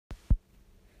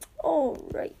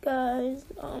Alright guys,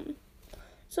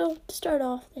 so to start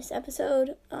off this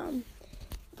episode,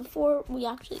 before we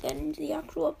actually get into the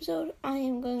actual episode, I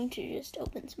am going to just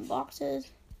open some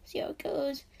boxes, see how it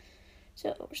goes.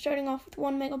 So we're starting off with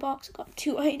 1 mega box. I got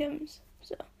 2 items,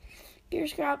 so gear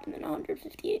scrap and then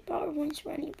 158 power points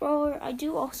for any brawler. I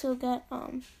do also get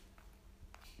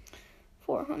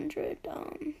 400,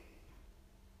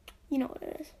 you know what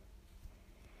it is.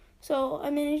 So I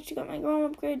managed to get my Grom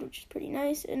upgrade, which is pretty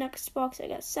nice. In the next box, I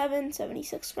got 7,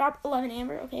 76 scrap, 11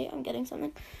 amber. Okay, I'm getting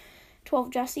something.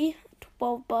 12 Jessie,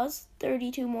 12 Buzz,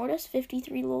 32 Mortis,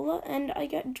 53 Lola, and I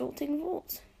get Jolting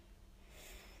Volts.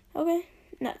 Okay,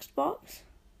 next box.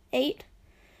 8,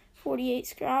 48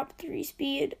 scrap, 3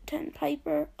 speed, 10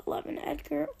 Piper, 11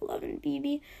 Edgar, 11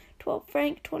 BB, 12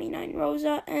 Frank, 29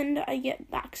 Rosa, and I get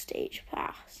Backstage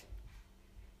Pass.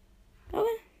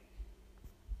 Okay.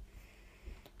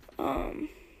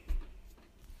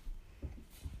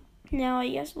 Now I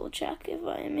guess we'll check if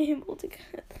I am able to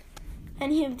get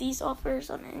any of these offers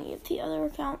on any of the other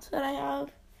accounts that I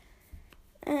have.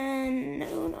 And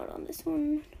no, not on this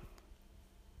one.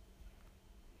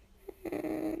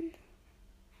 And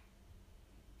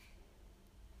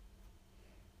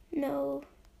no,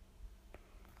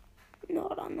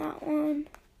 not on that one.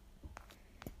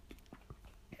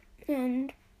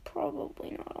 And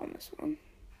probably not on this one.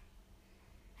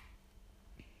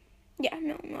 Yeah,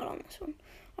 no, not on this one.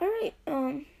 Alright,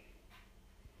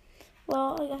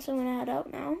 well, I guess I'm gonna head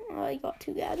out now. I got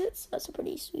 2 gadgets. That's a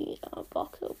pretty sweet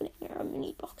box opening, or a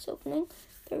mini box opening.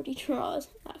 30 draws,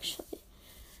 actually,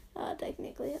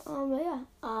 technically. But yeah,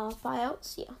 bye out,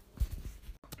 see ya.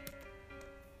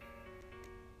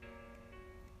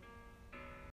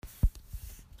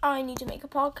 I need to make a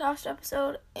podcast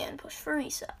episode and push for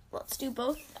reset. Let's do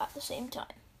both at the same time.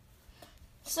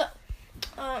 So,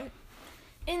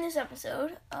 in this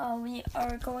episode, we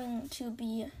are going to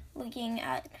be looking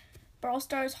at Brawl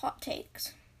Stars hot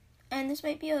takes. And this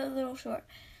might be a little short,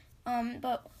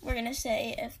 but we're going to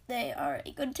say if they are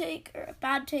a good take or a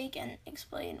bad take and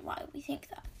explain why we think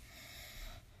that.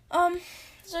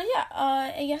 So yeah,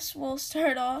 I guess we'll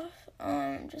start off.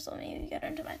 Just let me get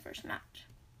into my first match.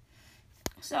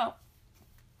 So,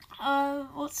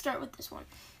 let's start with this one.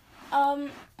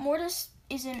 Mortis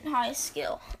isn't high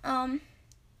skill.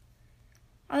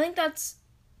 I think that's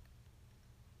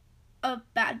a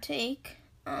bad take.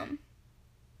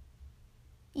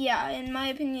 Yeah, in my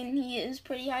opinion, he is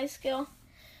pretty high skill.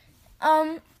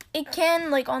 It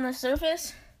can, like, on the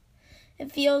surface,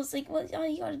 it feels like all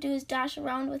you gotta do is dash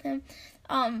around with him.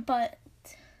 But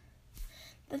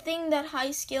the thing that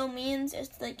high skill means is,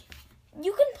 like,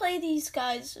 you can play these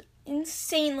guys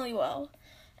insanely well.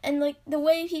 And, like, the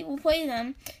way people play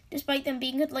them, despite them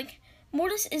being good, like,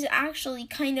 Mortis is actually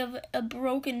kind of a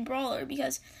broken brawler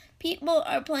because people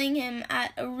are playing him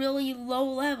at a really low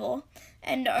level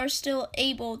and are still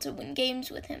able to win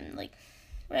games with him, like,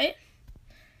 right?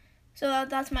 So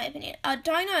that's my opinion.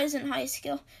 Dyna isn't high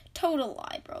skill. Total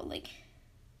lie, bro. Like,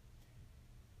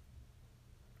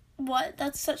 what?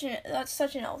 That's such an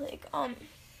L take.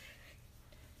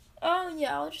 Oh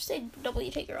yeah, I'll just say W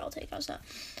take or L take. How's that?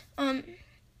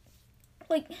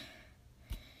 Like,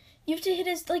 you have to hit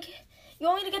his, like, you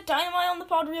want me to get Dynamite on the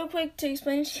pod real quick to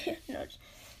explain it to you? No, it's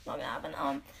not gonna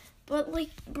happen. But, like,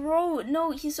 bro, no,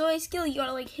 he's so high skill, you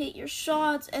gotta, like, hit your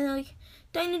shots, and, like,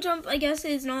 Dyna Jump, I guess,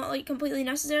 is not, like, completely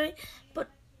necessary, but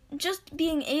just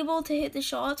being able to hit the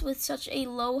shots with such a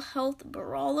low health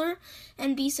brawler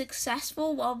and be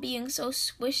successful while being so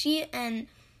squishy and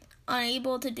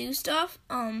unable to do stuff,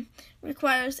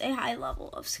 requires a high level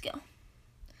of skill.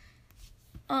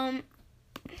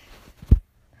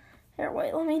 Here,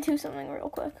 wait, let me do something real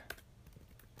quick.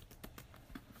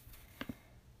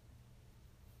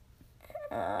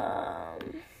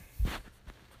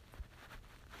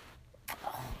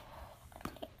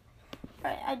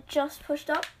 Right, I just pushed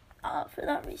up for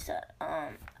that reset.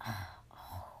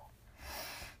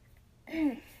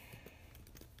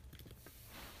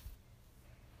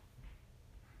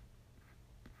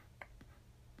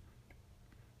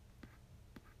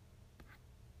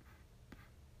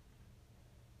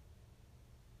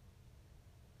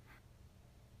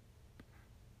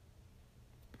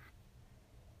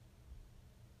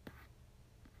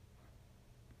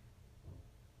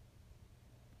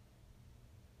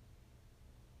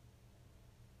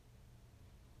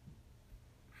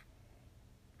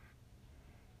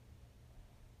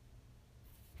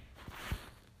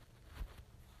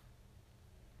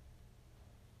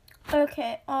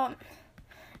 Okay,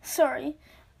 sorry,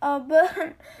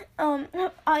 but,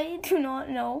 I do not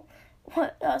know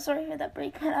what, sorry for that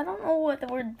break, but I don't know what the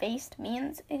word based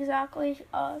means exactly,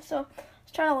 so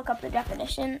was trying to look up the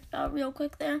definition real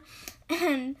quick there,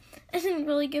 and it didn't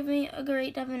really give me a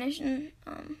great definition.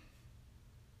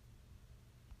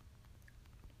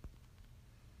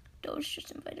 Doge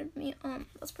just invited me.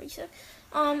 That's pretty sick.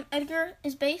 Edgar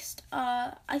is based.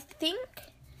 I think,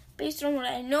 based on what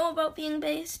I know about being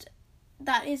based,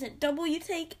 that is a W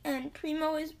take, and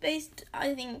Primo is based.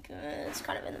 I think it's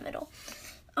kind of in the middle.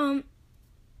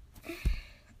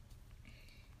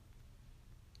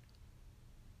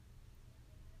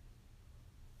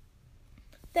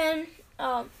 Then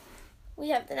we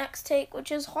have the next take,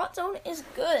 which is Hot Zone is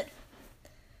good.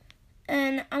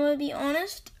 And I'm going to be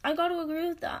honest, I got to agree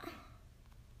with that.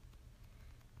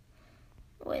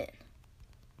 Wait.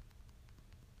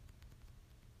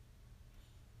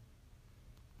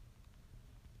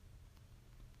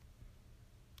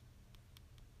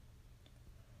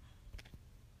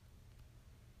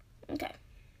 Okay.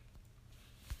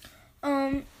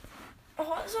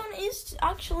 Hot Zone is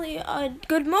actually a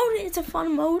good mode. It's a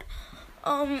fun mode.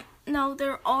 Now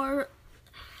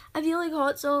I feel like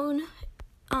Hot Zone,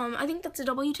 I think that's a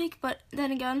W take, but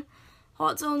then again,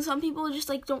 Hot Zone, some people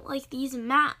just don't like these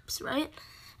maps, right?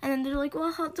 And then they're like,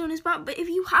 well, Hot Zone is bad. But if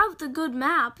you have the good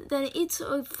map, then it's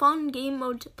a fun game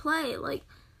mode to play.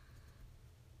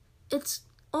 It's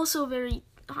also very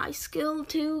high skill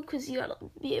too, because you gotta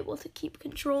be able to keep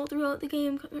control throughout the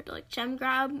game, compared to Gem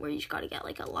Grab, where you just gotta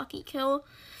get a lucky kill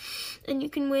and you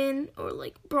can win, or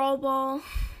Brawl Ball,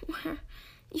 where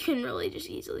you can really just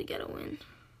easily get a win.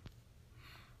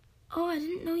 Oh, I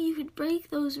didn't know you could break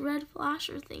those red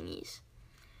flasher thingies.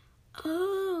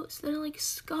 Oh, so they're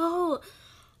skull.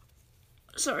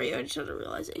 Sorry, I just had a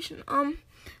realization.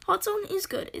 Hot Zone is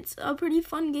good. It's a pretty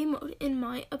fun game mode, in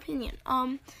my opinion.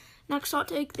 Next hot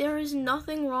take, there is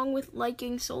nothing wrong with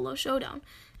liking Solo Showdown.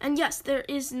 And yes, there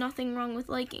is nothing wrong with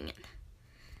liking it.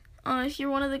 If you're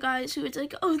one of the guys who it's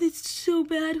oh, that's so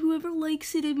bad, whoever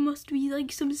likes it, it must be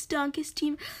some stonkest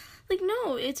team.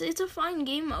 No, it's a fine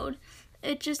game mode.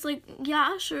 It's just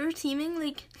yeah, sure,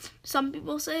 teaming, some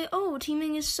people say, oh,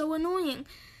 teaming is so annoying.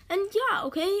 And yeah,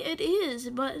 okay, it is,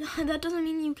 but that doesn't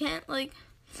mean you can't,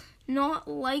 not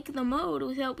like the mode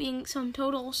without being some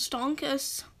total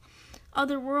stonkus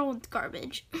otherworld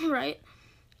garbage, right?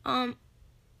 Sorry.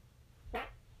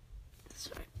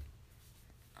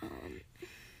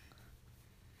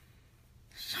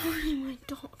 Sorry, my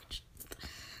dog just,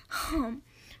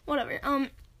 whatever.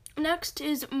 Next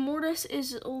is Mortis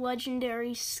is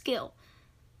legendary skill.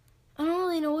 I don't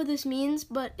really know what this means,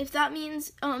 but if that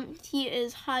means, he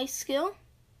is high skill,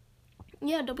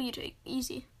 yeah, W take,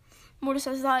 easy. Mortis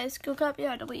has the highest skill cap,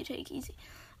 yeah, W take, easy.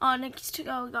 Next to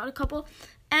go, we got a couple.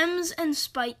 Ems and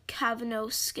Spike have no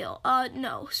skill.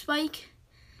 No, Spike,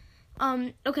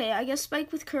 okay, I guess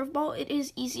Spike with Curveball, it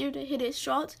is easier to hit his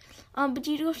shots, but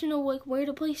you do have to know, where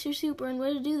to place your super and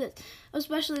where to do this,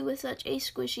 especially with such a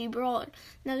squishy brawler.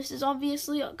 Now, this is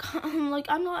obviously,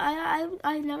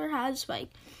 I've never had Spike,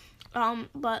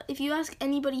 but if you ask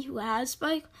anybody who has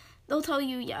Spike, they'll tell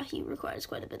you, yeah, he requires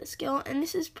quite a bit of skill, and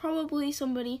this is probably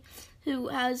somebody who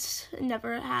has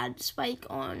never had Spike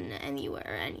on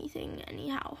anywhere, anything,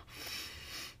 anyhow.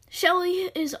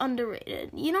 Shelly is underrated.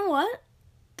 You know what?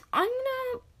 I'm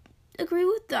gonna agree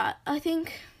with that. I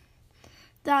think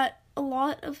that a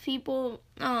lot of people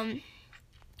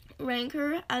rank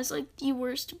her as the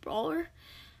worst brawler.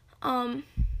 And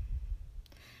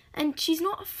she's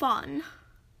not fun,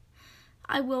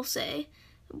 I will say.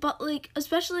 But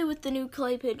especially with the new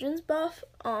Clay Pigeons buff,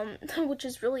 which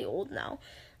is really old now.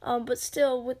 But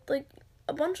still with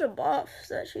a bunch of buffs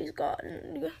that she's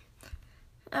gotten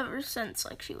ever since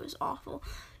she was awful.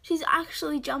 She's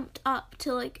actually jumped up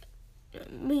to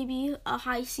maybe a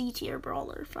high C tier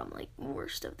brawler from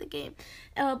worst of the game.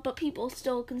 But people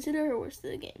still consider her worst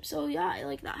of the game. So yeah, I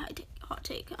like that hot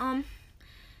take.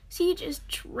 Siege is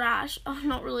trash.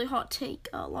 Not really hot take.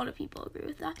 A lot of people agree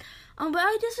with that. But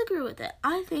I disagree with it.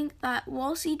 I think that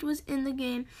while Siege was in the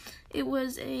game, it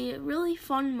was a really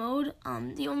fun mode.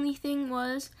 The only thing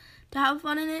was, to have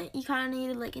fun in it, you kind of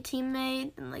needed a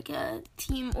teammate and a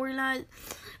team organized.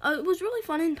 It was really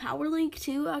fun in Power League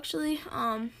too, actually.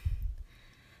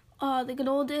 The good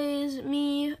old days,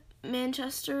 me,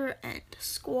 Manchester, and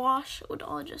Squash would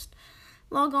all just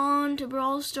log on to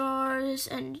Brawl Stars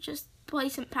and just play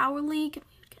some Power League. We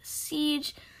would get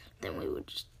Siege, then we would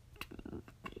just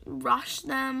rush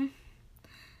them.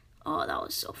 Oh, that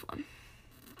was so fun.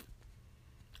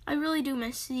 I really do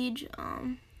miss Siege,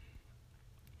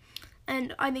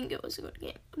 and I think it was a good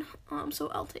game, so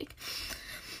I'll take.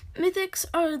 Mythics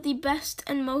are the best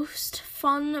and most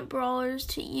fun brawlers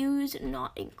to use,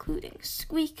 not including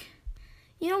Squeak.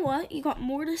 you know what? You got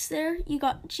Mortis there. You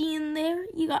got Jean there.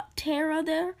 You got Terra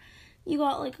there. You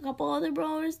got, like, a couple other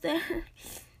brawlers there.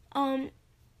 Yeah.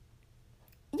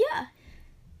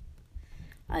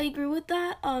 I agree with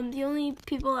that. The only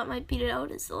people that might beat it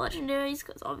out is the legendaries,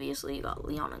 because obviously you got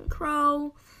Leon and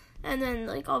Crow. And then,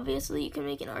 like, obviously you can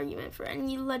make an argument for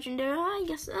any legendary. I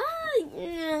guess,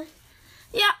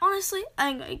 yeah, honestly,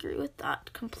 I think I agree with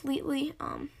that completely.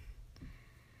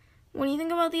 When you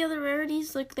think about the other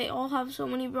rarities, like, they all have so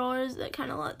many brawlers that kind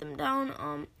of let them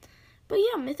down. But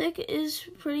yeah, Mythic is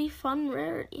pretty fun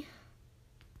rarity.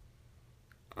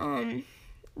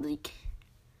 Like,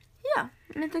 yeah,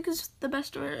 Mythic is the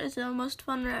best rarity, is the most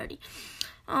fun rarity.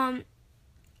 Fang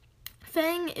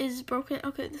is broken.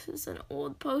 Okay, this is an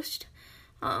old post,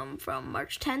 from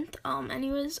March 10th.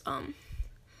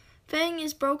 Fang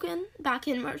is broken. Back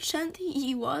in March 10th,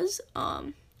 he was,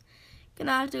 gonna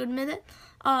have to admit it.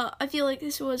 I feel like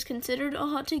this was considered a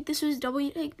hot take. This was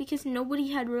W take because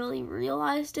nobody had really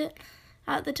realized it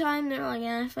at the time. They were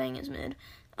like, Fang is mid.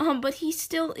 But he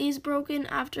still is broken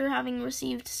after having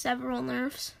received several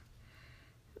nerfs.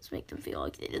 Let's make them feel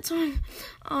like they did something.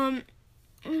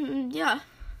 Yeah.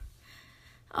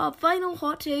 Final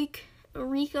hot take.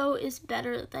 Rico is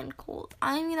better than Colt.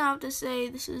 I'm gonna have to say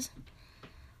this is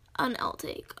an L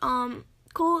take.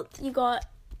 Colt, you got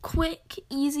quick,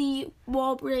 easy,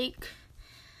 wall break.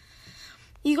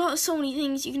 You got so many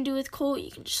things you can do with Colt.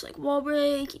 You can just, like, wall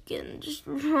break. You can just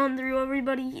run through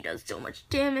everybody. He does so much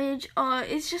damage.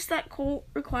 It's just that Colt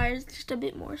requires just a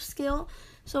bit more skill.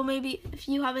 So maybe if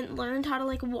you haven't learned how to,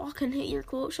 like, walk and hit your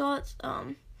Colt shots,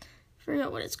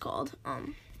 forget what it's called.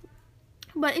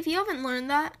 But if you haven't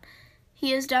learned that,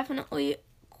 he is definitely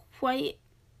quite,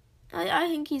 I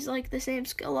think he's, like, the same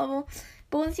skill level.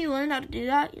 But once you learn how to do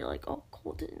that, you're like, oh,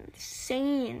 Colt is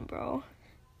insane, bro.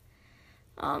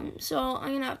 So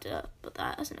I'm gonna have to put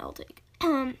that as an L take.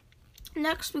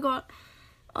 Next we got,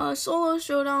 Solo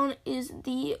Showdown is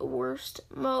the worst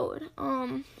mode.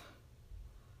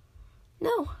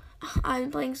 No,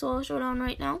 I'm playing Solo Showdown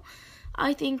right now.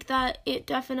 I think that it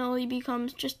definitely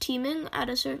becomes just teaming at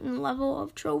a certain level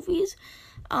of trophies.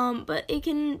 But it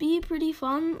can be pretty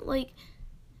fun, like,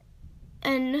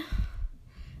 and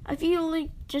I feel like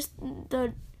just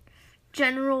the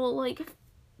general, like,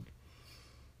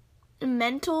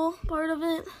 mental part of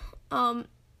it,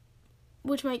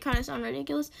 which might kind of sound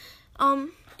ridiculous,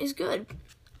 is good,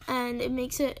 and it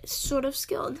makes it sort of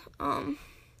skilled.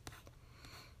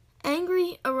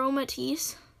 Angry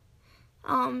Aromatisse,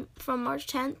 from March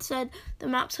 10th said the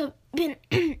maps have been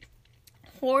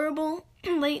horrible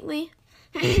lately,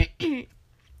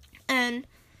 and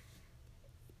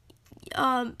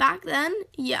back then,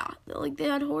 yeah, like, they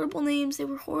had horrible names. They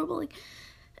were horrible, like,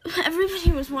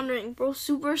 everybody was wondering, bro,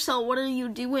 Supercell, what are you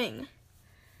doing?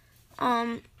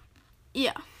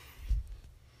 Yeah.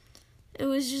 It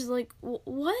was just like,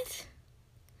 what?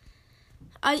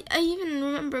 I even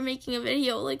remember making a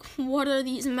video, like, what are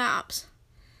these maps?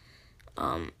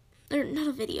 Or not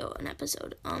a video, an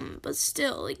episode. But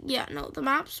still, like, yeah, no, the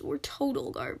maps were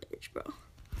total garbage, bro.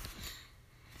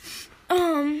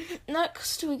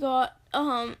 Next we got,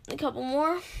 a couple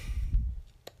more.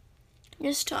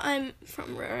 This time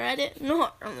from Reddit,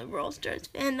 not from the Brawl Stars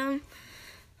fandom.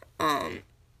 Oh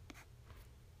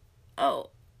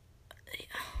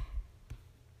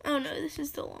no, this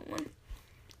is the long one.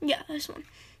 Yeah, this one.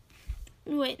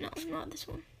 Wait, no, not this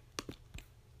one.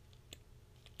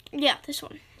 Yeah, this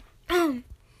one.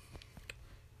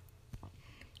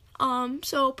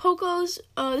 So Poco's,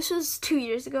 this was 2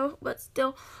 years ago, but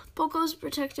still, Poco's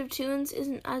Protective Tunes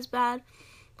isn't as bad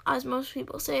as most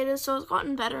people say it is, so it's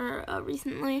gotten better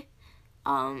recently,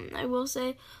 I will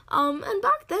say. And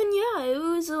back then, yeah, it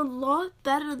was a lot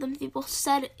better than people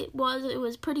said it was. It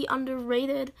was pretty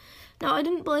underrated. Now, I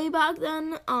didn't play back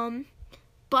then,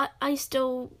 but I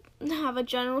still have a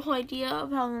general idea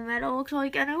of how the meta looked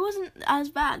like, and it wasn't as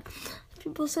bad as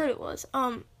people said it was.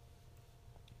 Oh,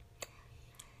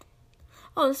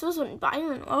 this was when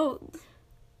Byron,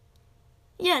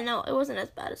 yeah, no, it wasn't as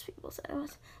bad as people said it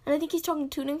was. And I think he's talking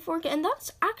Tuning Fork, and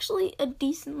that's actually a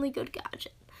decently good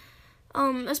gadget.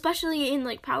 Especially in,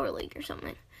 like, Power League or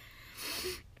something.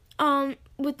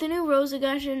 With the new Rosa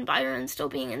Gush and Byron still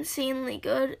being insanely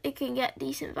good, it can get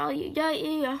decent value.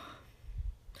 Yeah.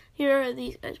 Here are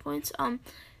these guys' points.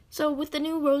 So with the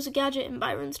new Rosa gadget and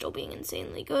Byron still being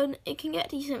insanely good, it can get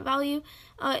decent value.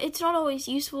 It's not always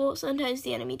useful. Sometimes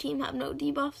the enemy team have no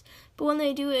debuffs, but when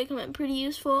they do, it can be pretty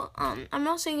useful. I'm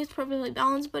not saying it's perfectly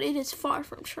balanced, but it is far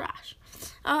from trash.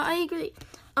 I agree.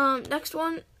 Next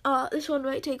one, this one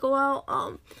might take a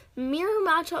while. Mirror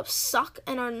matchups suck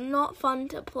and are not fun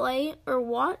to play or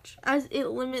watch as it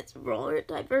limits brawler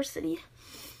diversity.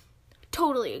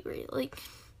 Totally agree. Like,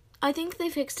 I think they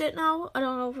fixed it now. I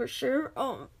don't know for sure.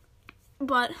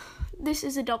 But this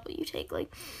is a W take.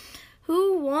 Like,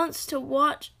 who wants to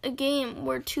watch a game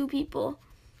where two people,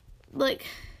 like,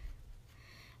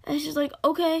 it's just like,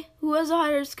 okay, who has a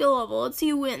higher skill level? Let's see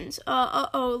who wins.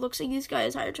 It looks like this guy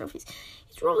has higher trophies.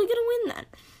 He's probably gonna win then.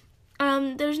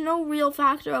 There's no real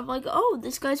factor of like, oh,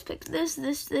 this guy's picked this.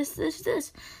 This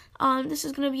is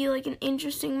gonna be like an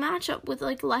interesting matchup with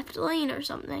like left lane or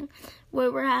something,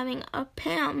 where we're having a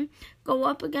Pam go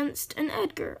up against an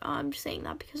Edgar. I'm just saying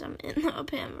that because I'm in a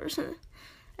Pam versus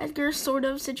Edgar sort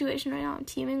of situation right now. I'm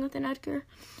teaming with an Edgar.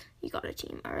 You got a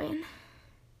team, alright?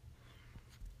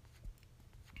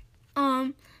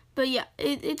 But yeah,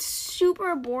 it's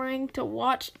super boring to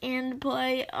watch and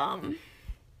play.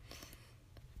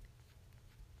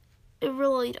 It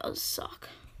really does suck.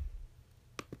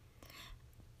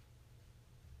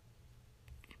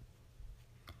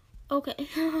 Okay,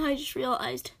 I just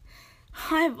realized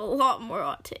I have a lot more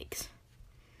hot takes.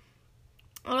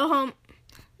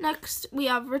 Next, we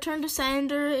have Return to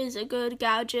Sender is a good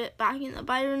gadget back in the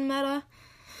Byron meta.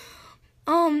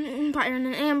 Byron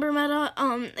and Amber meta,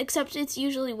 except it's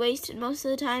usually wasted most of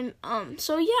the time.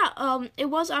 So yeah, it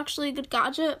was actually a good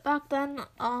gadget back then.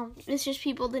 It's just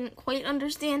people didn't quite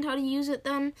understand how to use it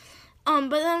then. But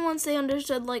then once they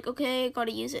understood, like, okay,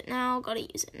 gotta use it now,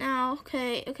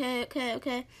 okay. Okay.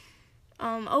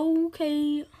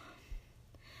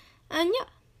 And yeah,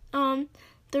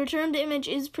 the returned image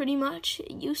is pretty much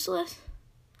useless.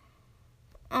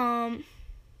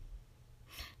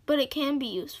 But it can be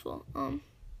useful.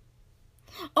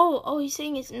 He's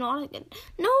saying it's not a good.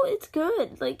 No, it's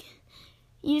good. Like,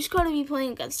 you just gotta be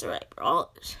playing against the right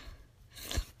brawlers.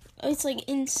 It's like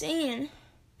insane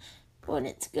when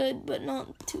it's good, but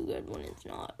not too good when it's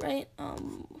not, right?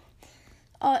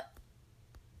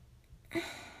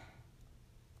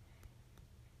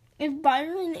 If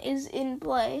Byron is in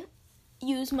play,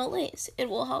 use Malaise. It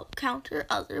will help counter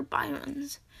other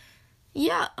Byrons.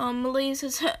 Yeah, Malaise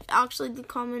is actually the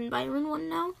common Byron one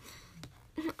now.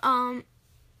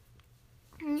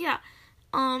 Yeah.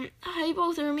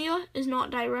 Hypothermia is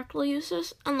not directly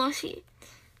useless unless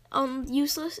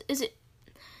useless. Is it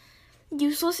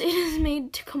useless? It is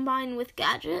made to combine with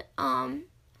gadget. I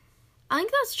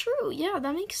think that's true. Yeah,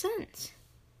 that makes sense.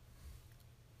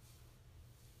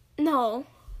 No.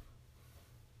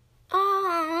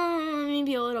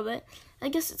 Maybe a little bit. I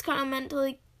guess it's kind of meant to,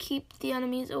 like, keep the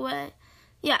enemies away.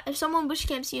 Yeah, if someone bush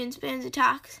camps you and spams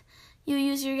attacks, you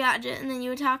use your gadget and then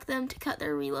you attack them to cut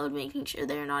their reload, making sure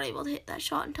they're not able to hit that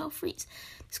shot until freeze.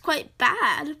 It's quite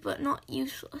bad, but not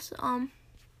useless.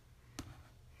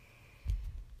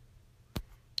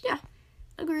 Yeah,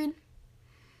 agreed.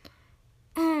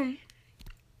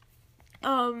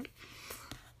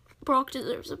 Brock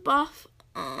deserves a buff.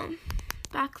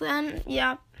 Back then,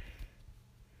 yeah.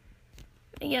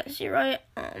 I guess you're right.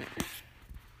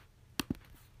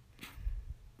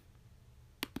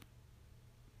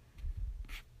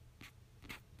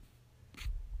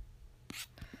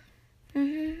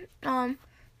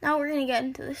 Now we're gonna get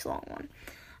into this long one.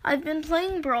 I've been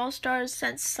playing Brawl Stars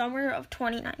since summer of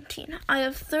 2019. I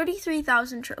have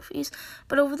 33,000 trophies,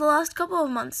 but over the last couple of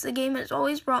months, the game has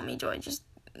always brought me joy. Just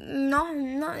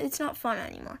it's not fun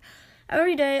anymore.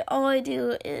 Every day, all I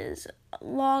do is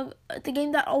the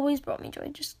game that always brought me joy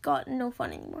just got no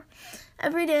fun anymore.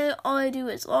 Every day, all I do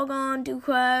is log on, do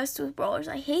quests with brawlers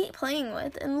I hate playing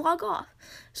with, and log off.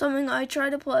 Something I try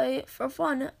to play for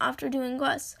fun after doing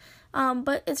quests,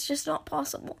 but it's just not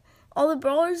possible. All the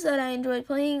brawlers that I enjoy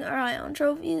playing are high on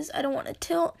trophies. I don't want to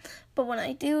tilt, but when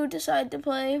I do decide to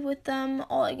play with them,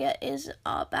 all I get is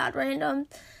bad random,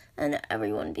 and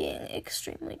everyone being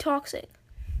extremely toxic.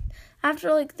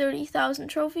 After like 30,000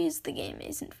 trophies, the game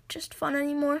isn't just fun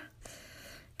anymore.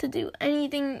 To do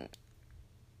anything,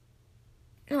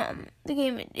 the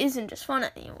game isn't just fun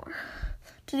anymore.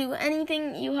 To do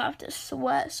anything, you have to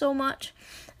sweat so much,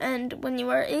 and when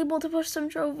you are able to push some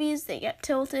trophies, they get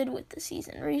tilted with the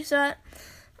season reset.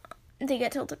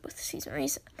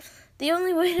 The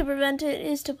only way to prevent it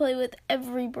is to play with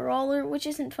every brawler, which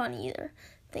isn't fun either.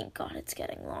 Thank God it's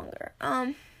getting longer.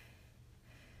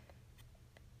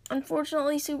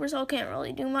 Unfortunately, Supercell can't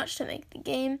really do much to make the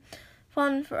game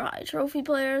fun for high trophy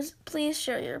players. Please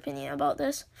share your opinion about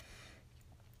this.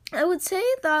 I would say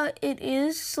that it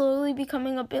is slowly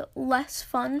becoming a bit less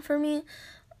fun for me,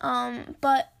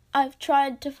 but I've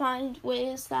tried to find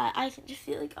ways that I can just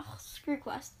feel like, oh, screw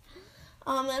Quest.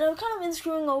 And I've kind of been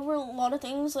screwing over a lot of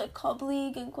things like Cub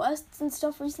League and Quests and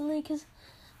stuff recently, because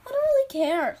I don't really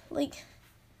care. Like,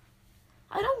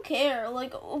 I don't care.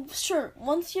 Like, sure,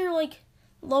 once you're, like,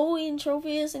 low in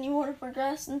trophies and you want to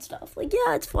progress and stuff, like,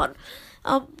 yeah, it's fun.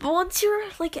 But once you're,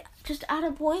 like, just at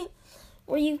a point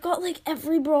where you've got, like,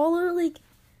 every brawler, like,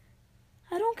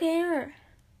 I don't care.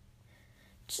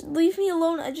 Just leave me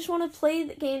alone. I just want to play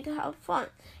the game to have fun.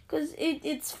 Because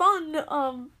it's fun,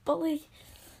 but, like,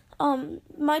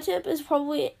 my tip is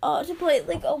probably, to play,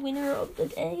 like, a winner of the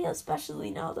day, especially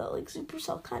now that, like,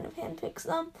 Supercell kind of handpicks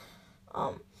them.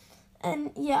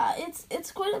 And, yeah,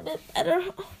 it's quite a bit better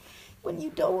when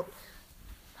you don't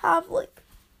have, like,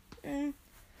 when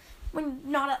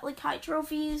you're not at, like, high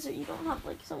trophies, or you don't have,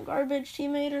 like, some garbage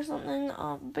teammate or something,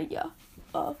 but yeah,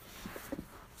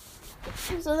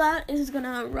 so that is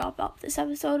gonna wrap up this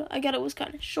episode. I get it was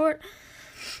kind of short,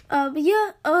 but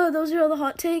yeah, those are all the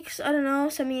hot takes. I don't know,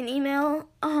 send me an email,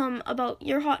 about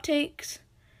your hot takes,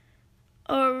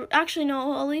 or actually,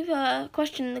 no, I'll leave a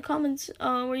question in the comments,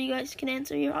 where you guys can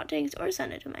answer your hot takes, or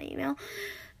send it to my email.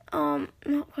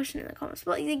 Not question in the comments,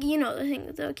 but you know the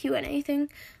thing, the Q&A thing,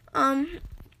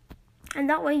 and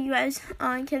that way you guys,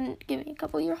 can give me a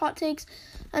couple of your hot takes,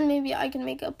 and maybe I can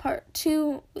make a part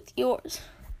 2 with yours.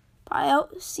 Bye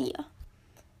out, see ya.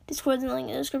 Discord's in the link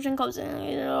in the description, comes in,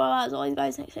 as always,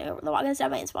 guys, thanks for the podcast,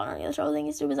 have my sponsor, the show, thank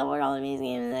you, stupid, all the amazing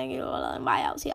games, thank you, bye out, see ya.